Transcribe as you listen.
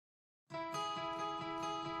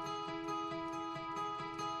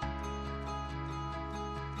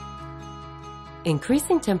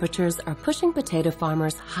Increasing temperatures are pushing potato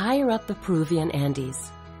farmers higher up the Peruvian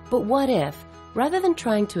Andes. But what if, rather than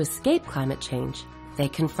trying to escape climate change, they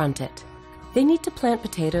confront it? They need to plant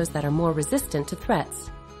potatoes that are more resistant to threats.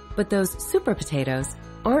 But those super potatoes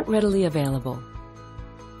aren't readily available.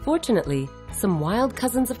 Fortunately, some wild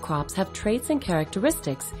cousins of crops have traits and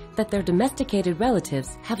characteristics that their domesticated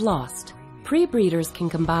relatives have lost. Pre-breeders can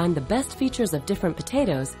combine the best features of different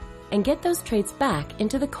potatoes and get those traits back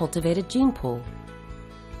into the cultivated gene pool.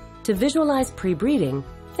 To visualize pre-breeding,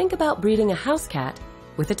 think about breeding a housecat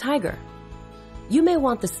with a tiger. You may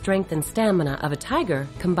want the strength and stamina of a tiger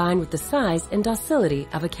combined with the size and docility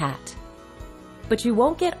of a cat. But you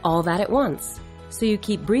won't get all that at once, so you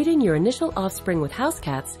keep breeding your initial offspring with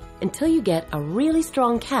housecats until you get a really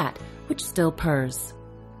strong cat which still purrs.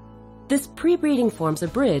 This pre-breeding forms a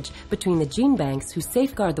bridge between the gene banks who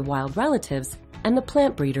safeguard the wild relatives and the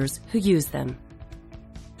plant breeders who use them.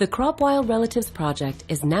 The Crop Wild Relatives Project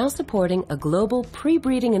is now supporting a global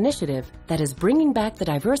pre-breeding initiative that is bringing back the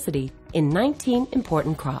diversity in 19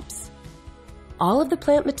 important crops. All of the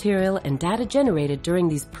plant material and data generated during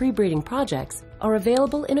these pre-breeding projects are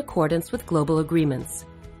available in accordance with global agreements,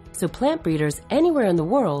 so plant breeders anywhere in the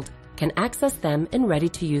world can access them in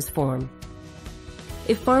ready-to-use form.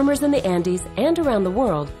 If farmers in the Andes and around the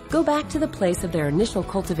world go back to the place of their initial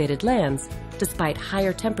cultivated lands, despite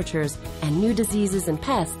higher temperatures and new diseases and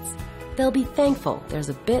pests, they'll be thankful there's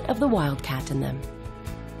a bit of the wildcat in them.